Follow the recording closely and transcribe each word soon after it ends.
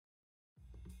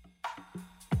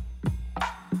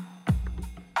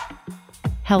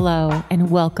Hello,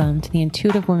 and welcome to the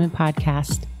Intuitive Women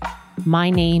Podcast. My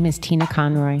name is Tina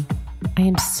Conroy. I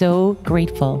am so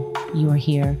grateful you are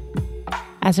here.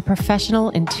 As a professional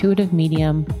intuitive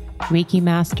medium, Reiki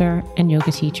master, and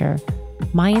yoga teacher,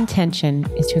 my intention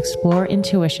is to explore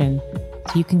intuition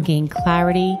so you can gain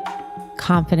clarity,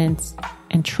 confidence,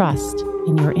 and trust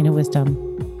in your inner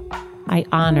wisdom. I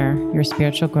honor your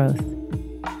spiritual growth.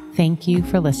 Thank you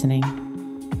for listening.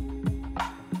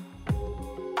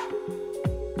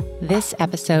 This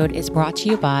episode is brought to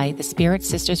you by the Spirit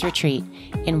Sisters Retreat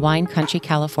in Wine Country,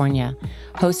 California,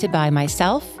 hosted by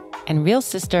myself and real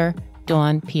sister,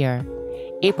 Dawn Pierre,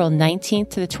 April 19th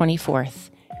to the 24th.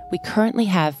 We currently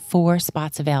have 4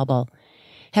 spots available.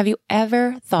 Have you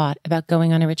ever thought about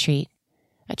going on a retreat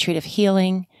of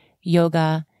healing,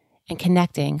 yoga, and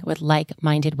connecting with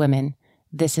like-minded women?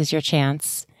 This is your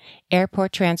chance.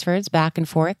 Airport transfers back and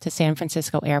forth to San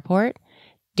Francisco Airport,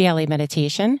 daily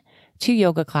meditation, 2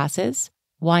 yoga classes,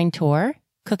 wine tour,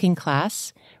 cooking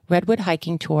class, redwood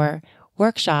hiking tour,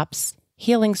 workshops,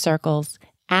 healing circles,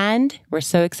 and we're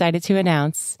so excited to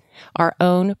announce our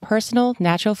own personal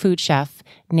natural food chef,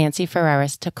 Nancy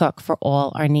Ferreris, to cook for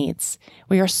all our needs.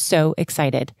 We are so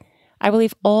excited. I will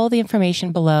leave all the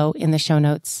information below in the show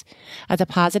notes. A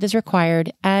deposit is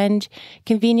required, and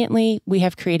conveniently, we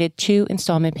have created 2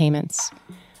 installment payments.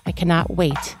 I cannot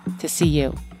wait to see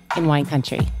you in Wine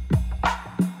Country.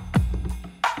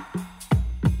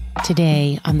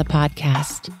 Today on the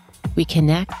podcast, we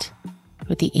connect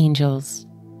with the angels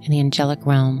in the angelic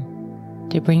realm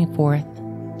to bring forth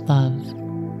love.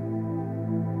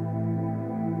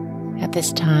 At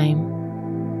this time,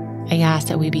 I ask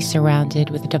that we be surrounded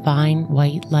with divine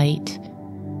white light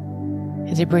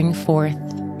as I bring forth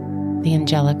the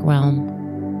angelic realm,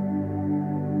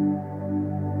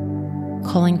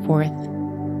 calling forth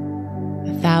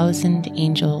 1,000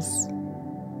 angels,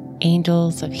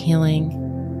 angels of healing,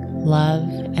 love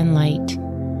and light,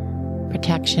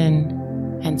 protection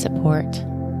and support.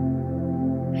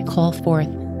 I call forth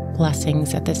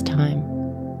blessings at this time.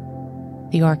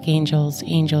 The archangels,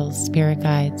 angels, spirit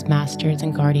guides, masters,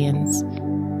 and guardians,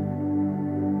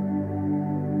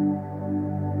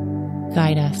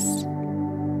 guide us.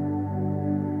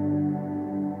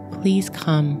 Please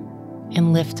come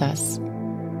and lift us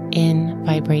in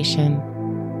vibration.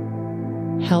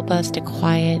 Help us to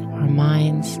quiet our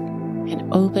minds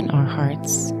and open our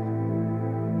hearts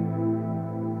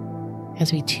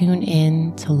as we tune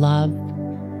in to love,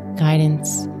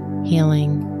 guidance,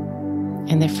 healing,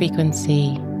 and the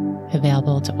frequency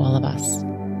available to all of us.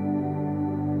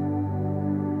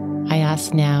 I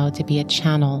ask now to be a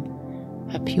channel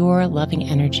of pure loving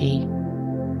energy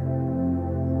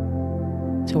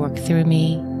to work through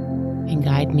me and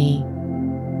guide me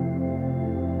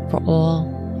for all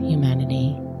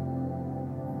humanity.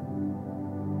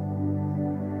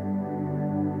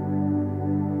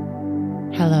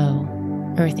 Hello,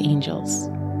 Earth Angels.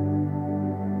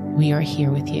 We are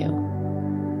here with you.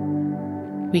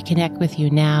 We connect with you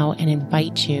now and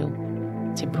invite you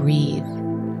to breathe,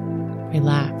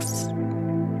 relax,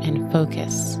 and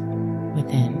focus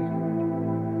within.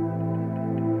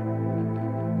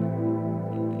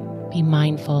 Be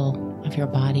mindful of your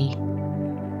body,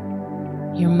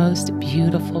 your most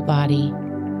beautiful body,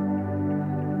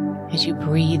 as you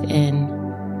breathe in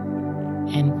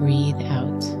and breathe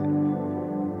out.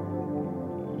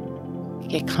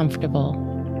 Get comfortable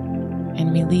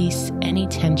and release any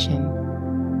tension,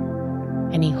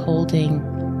 any holding,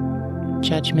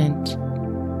 judgment,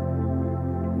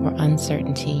 or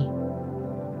uncertainty.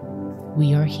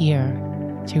 We are here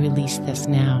to release this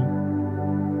now.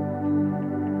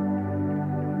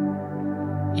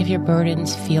 If your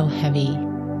burdens feel heavy,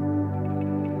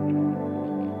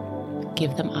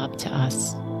 give them up to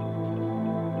us.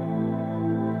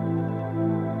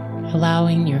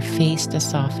 Allowing your face to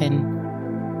soften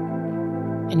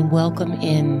and welcome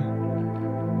in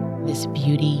this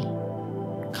beauty,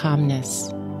 calmness,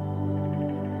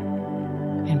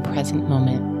 and present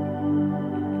moment.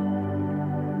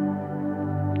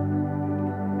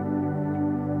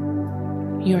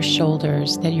 Your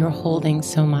shoulders that you're holding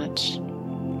so much,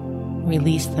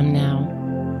 release them now.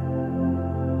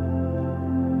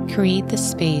 Create the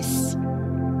space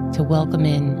to welcome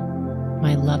in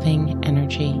my loving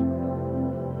energy,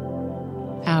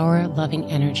 our loving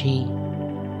energy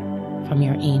from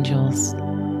your angels.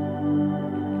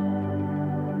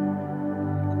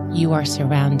 You are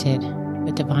surrounded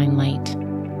with divine light,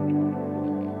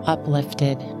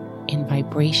 uplifted in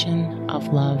vibration of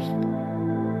love.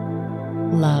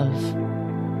 Love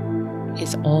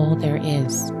is all there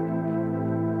is.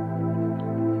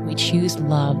 We choose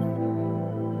love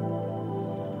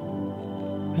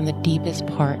from the deepest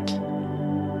part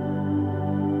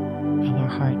of our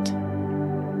heart.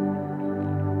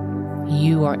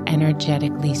 You are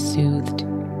energetically soothed,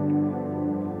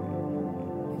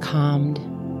 calmed,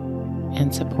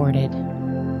 and supported.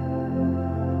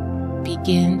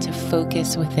 Begin to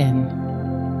focus within.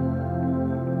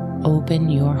 Open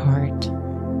your heart.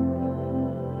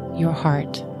 Your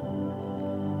heart,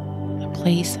 a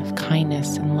place of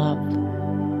kindness and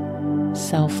love,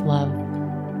 self-love,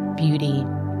 beauty,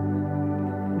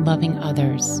 loving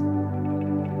others.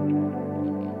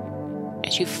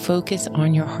 As you focus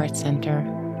on your heart center,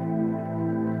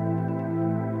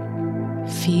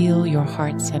 feel your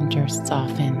heart center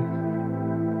soften.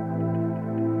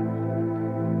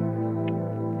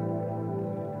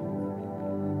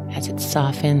 As it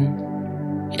softens,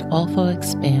 it also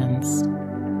expands.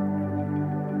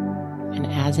 And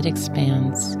as it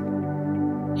expands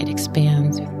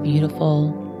with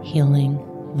beautiful, healing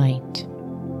light.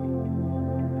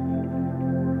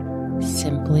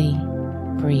 Simply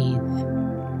breathe.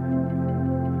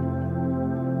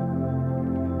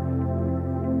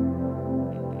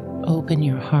 Open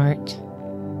your heart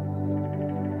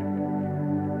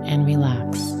and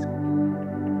relax.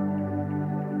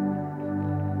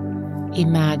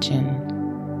 Imagine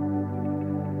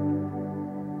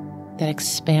that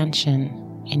expansion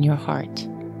in your heart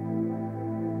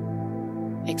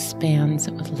expands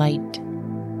with light.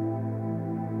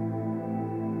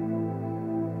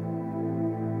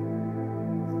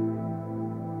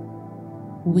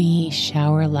 We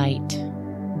shower light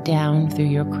down through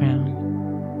your crown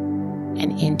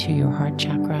and into your heart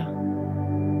chakra.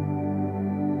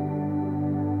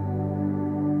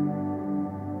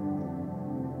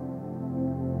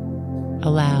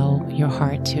 Allow your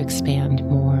heart to expand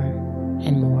more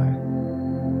and more.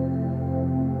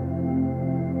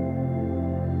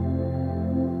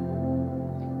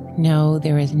 Know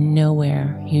there is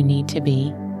nowhere you need to be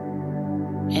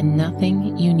and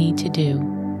nothing you need to do,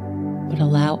 but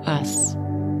allow us,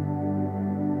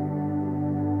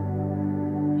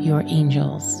 your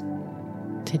angels,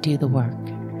 to do the work.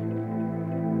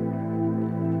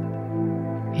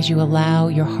 As you allow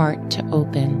your heart to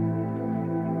open,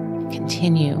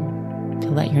 continue to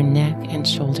let your neck and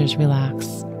shoulders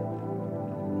relax.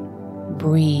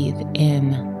 Breathe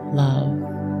in love.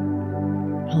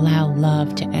 Allow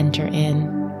love to enter in.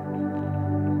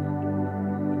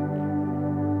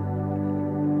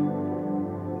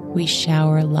 We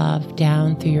shower love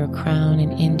down through your crown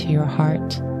and into your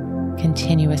heart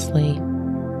continuously.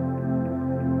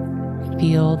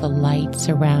 Feel the light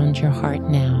surround your heart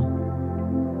now.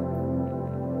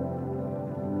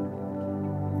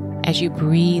 As you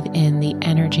breathe in the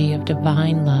energy of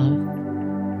divine love,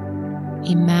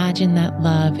 imagine that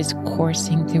love is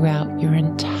coursing throughout your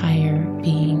entire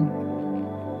being,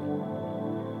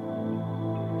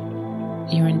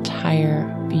 your entire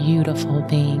beautiful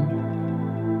being.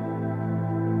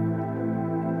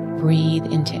 Breathe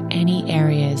into any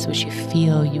areas which you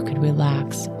feel you could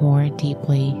relax more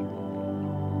deeply.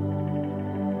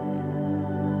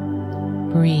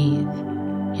 Breathe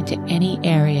into any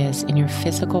areas in your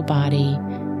physical body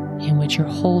in which you're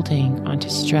holding onto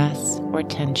stress or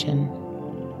tension.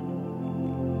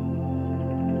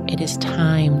 It is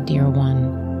time, dear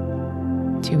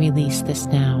one, to release this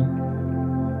now.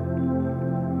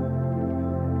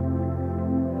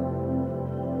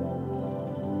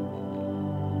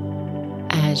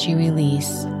 As you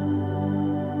release,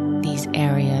 these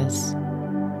areas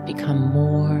become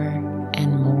more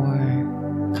and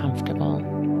more comfortable.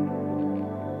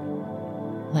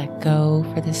 Let go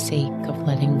for the sake of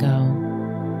letting go.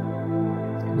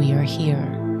 We are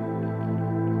here.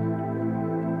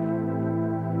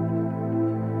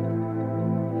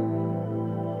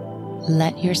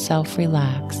 Let yourself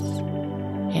relax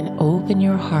and open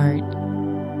your heart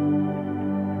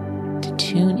to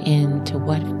tune in to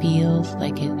what feels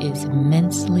like it is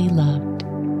immensely loved.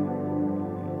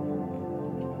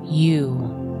 You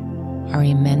are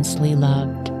immensely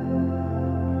loved.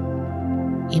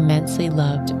 Immensely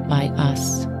loved by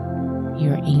us,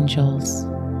 your angels.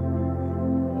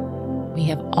 We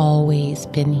have always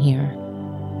been here.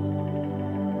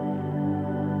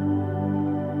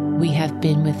 We have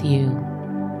been with you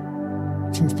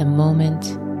since the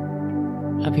moment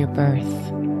of your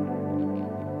birth,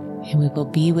 and we will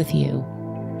be with you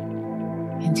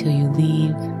until you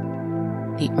leave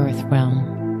the earth realm.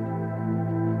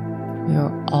 We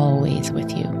are always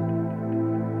with you.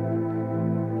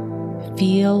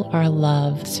 Feel our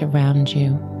love surround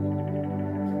you.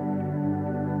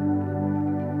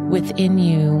 Within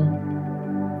you,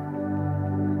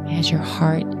 as your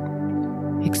heart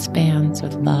expands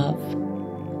with love,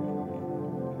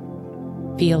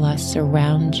 feel us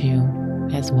surround you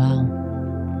as well.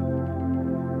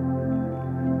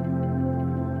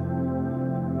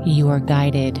 You are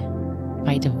guided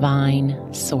by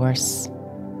divine source.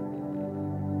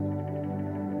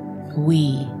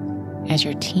 We, as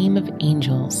your team of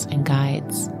angels and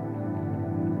guides,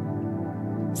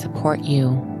 support you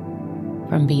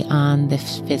from beyond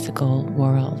this physical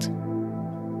world.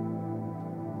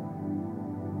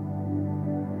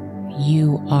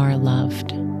 You are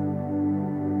loved.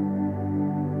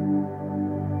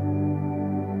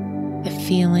 The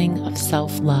feeling of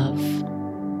self-love,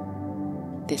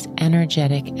 this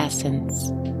energetic essence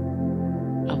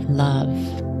of love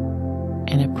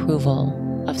and approval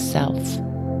of self.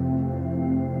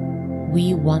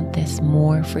 We want this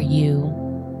more for you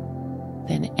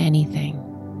than anything.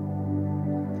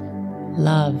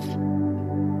 Love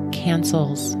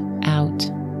cancels out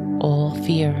all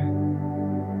fear.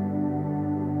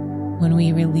 When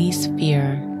we release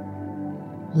fear,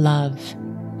 love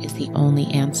is the only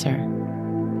answer.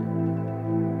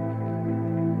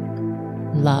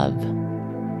 Love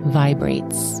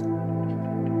vibrates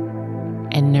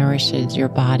and nourishes your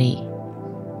body,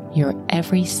 your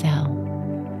every cell.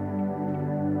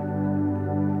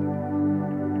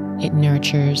 It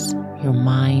nurtures your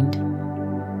mind,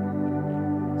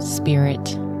 spirit,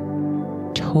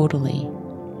 totally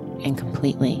and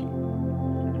completely.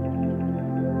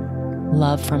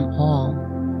 Love from all,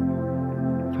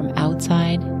 from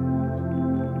outside,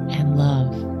 and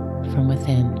love from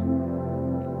within.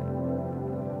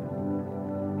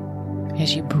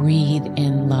 As you breathe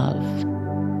in love,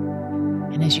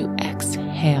 and as you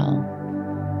exhale,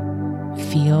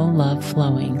 feel love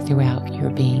flowing throughout your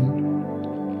being.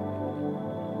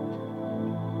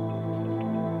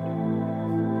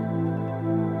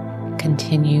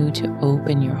 Continue to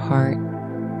open your heart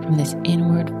from this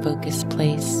inward focused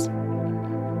place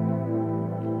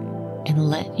and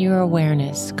let your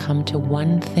awareness come to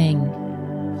one thing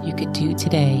you could do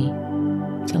today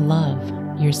to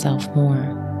love yourself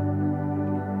more.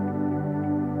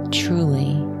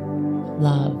 Truly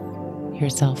love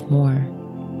yourself more.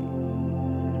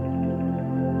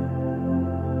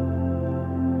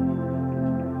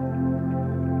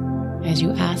 As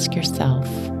you ask yourself,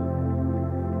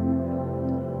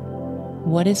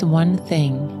 what is one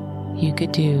thing you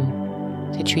could do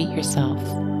to treat yourself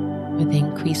with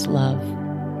increased love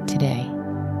today?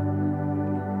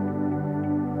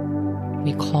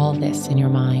 Recall this in your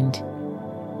mind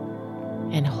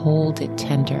and hold it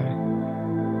tender.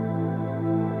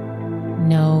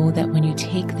 Know that when you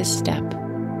take this step,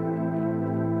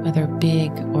 whether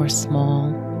big or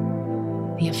small,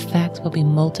 the effect will be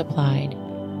multiplied.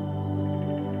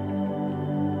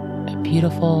 A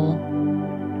beautiful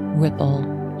ripple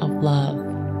of love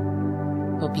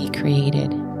will be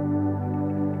created.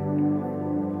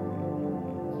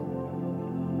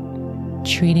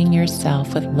 Treating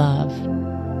yourself with love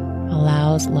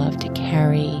allows love to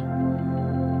carry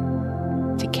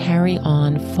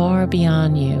on far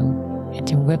beyond you and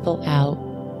to ripple out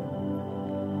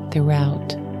throughout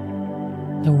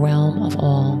the realm of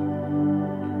all.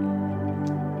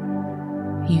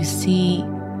 You see,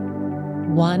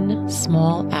 one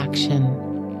small action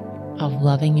of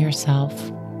loving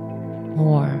yourself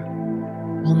more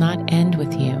will not end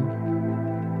with you,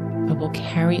 but will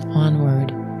carry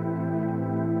onward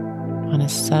on a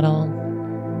subtle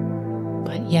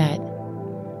but yet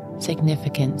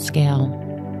significant scale.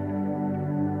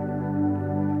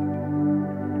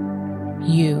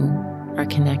 You are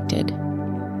connected.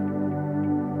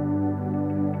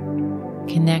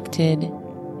 Connected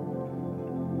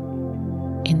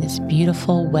in this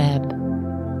beautiful web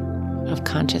of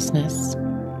consciousness.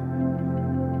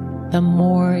 The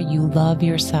more you love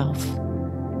yourself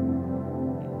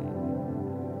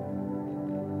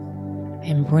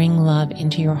and bring love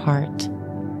into your heart,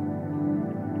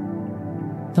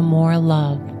 the more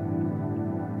love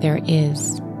there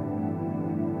is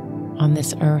on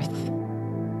this earth.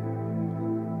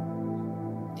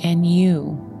 And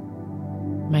you,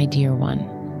 my dear one,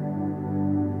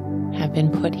 have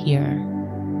been put here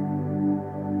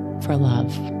for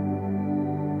love.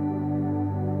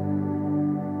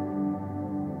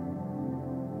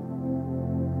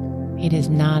 It is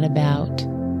not about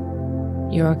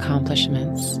your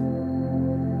accomplishments.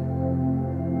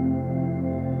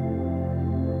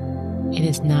 It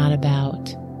is not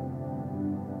about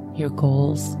your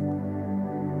goals.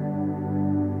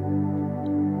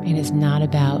 It is not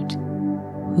about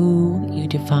who you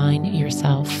define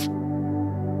yourself.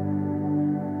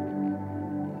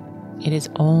 It is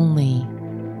only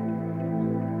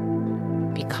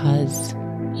because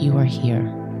you are here.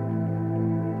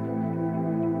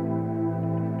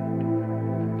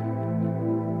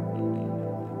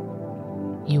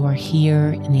 You are here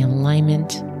in the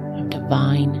alignment of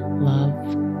divine love.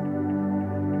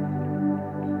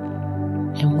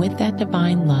 And with that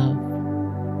divine love,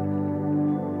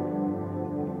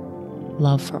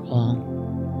 love for all.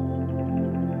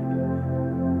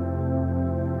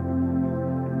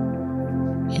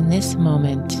 In this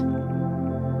moment,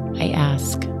 I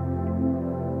ask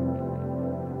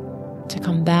to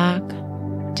come back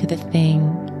to the thing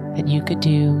that you could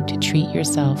do to treat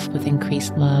yourself with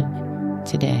increased love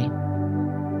today.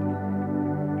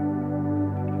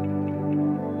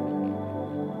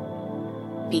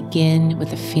 Begin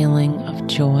with a feeling of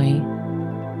joy.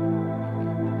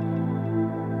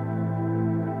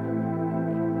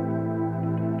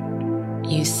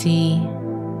 You see,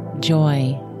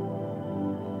 joy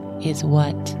is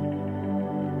what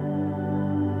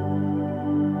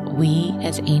we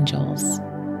as angels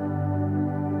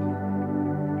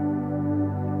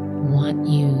want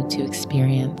you to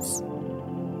experience.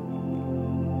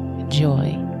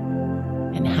 Joy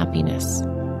and happiness,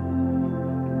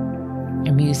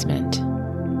 amusement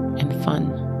and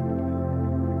fun.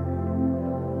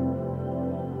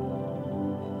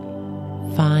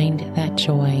 Find that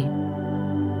joy.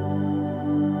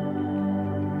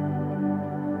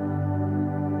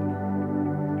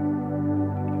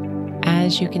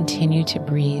 As you continue to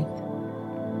breathe,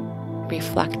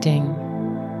 reflecting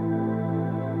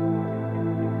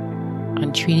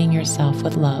on treating yourself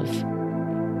with love,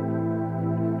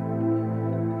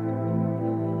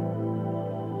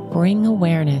 bring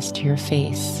awareness to your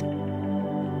face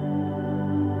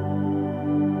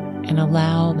and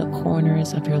allow the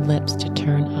corners of your lips to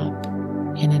turn up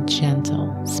in a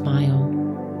gentle smile.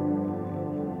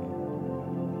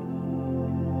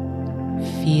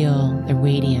 Feel the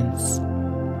radiance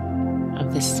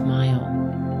of this smile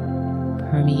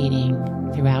permeating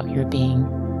throughout your being.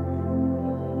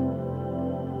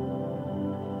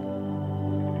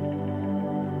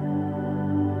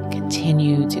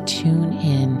 Continue to tune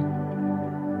in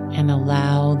and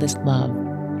allow this love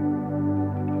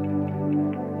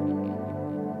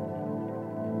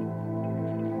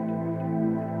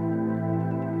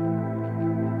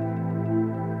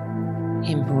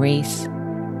embrace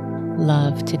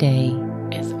love today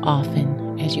as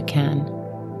often as you can.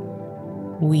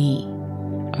 We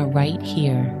are right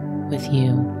here with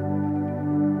you.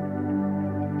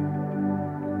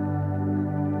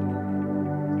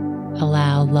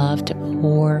 Allow love to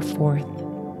pour forth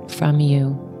from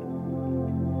you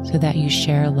so that you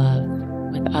share love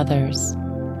with others,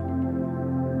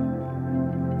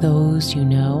 those you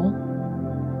know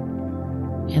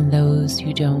and those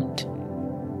you don't.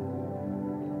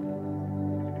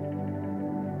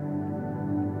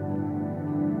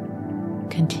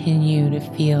 Continue to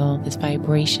feel this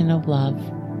vibration of love,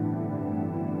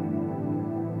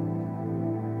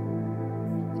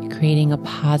 creating a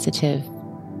positive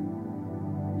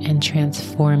and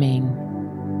transforming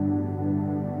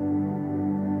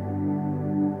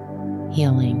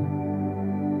healing.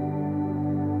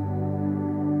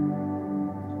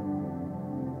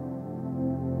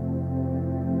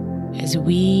 As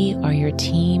we are your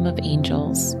team of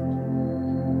angels,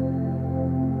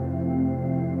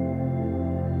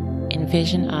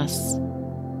 envision us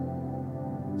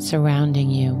surrounding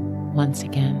you once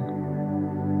again.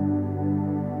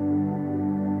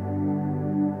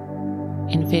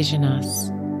 Envision us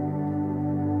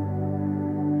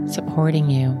supporting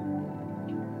you,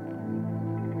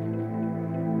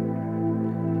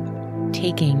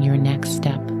 taking your next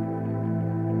step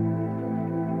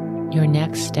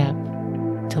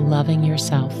to loving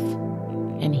yourself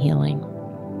and healing.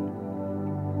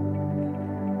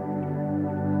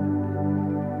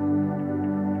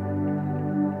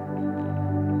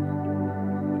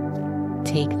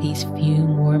 Take these few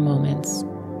more moments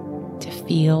to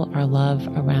feel our love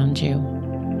around you,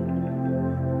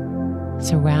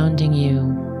 surrounding you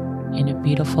in a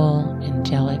beautiful,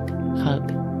 angelic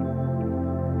hug.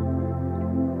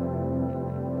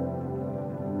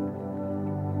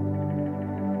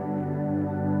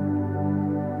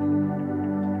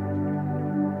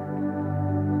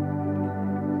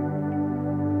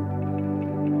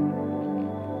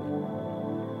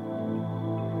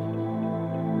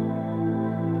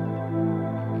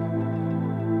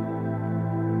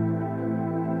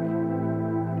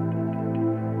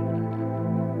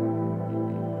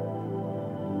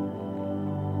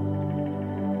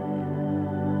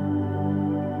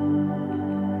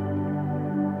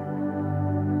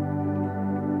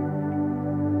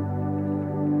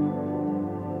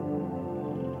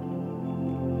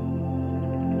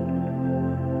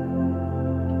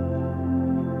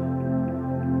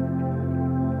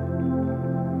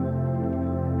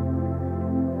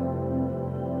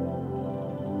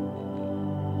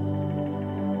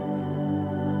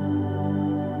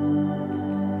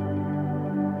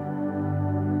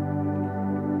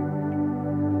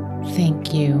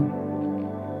 Thank you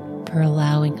for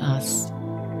allowing us,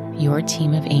 your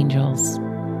team of angels,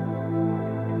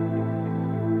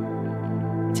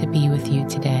 to be with you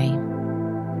today.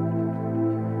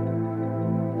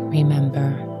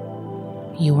 Remember,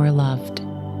 you are loved.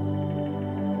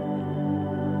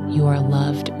 You are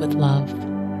loved with love.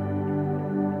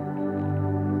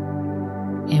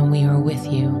 And we are with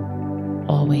you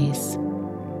always.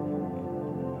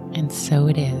 And so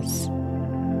it is,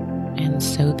 and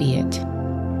so be it.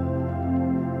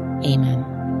 Amen.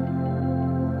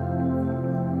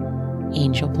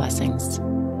 Angel blessings.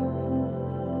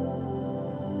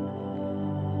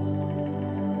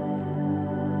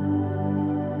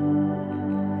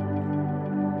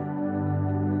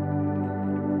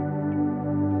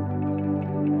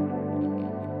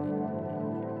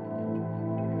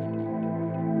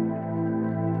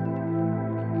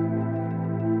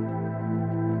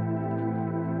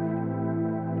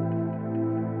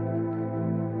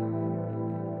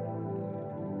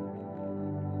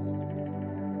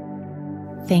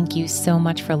 Thank you so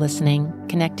much for listening,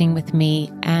 connecting with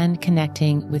me, and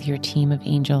connecting with your team of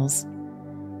angels.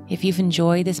 If you've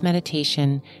enjoyed this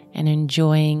meditation and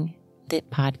enjoying the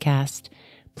podcast,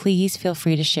 please feel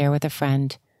free to share with a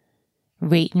friend.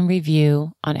 Rate and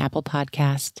review on Apple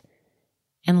Podcast,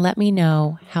 and let me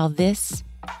know how this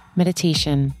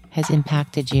meditation has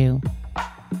impacted you.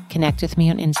 Connect with me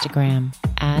on Instagram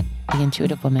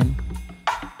 @TheIntuitiveWoman.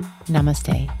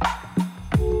 Namaste.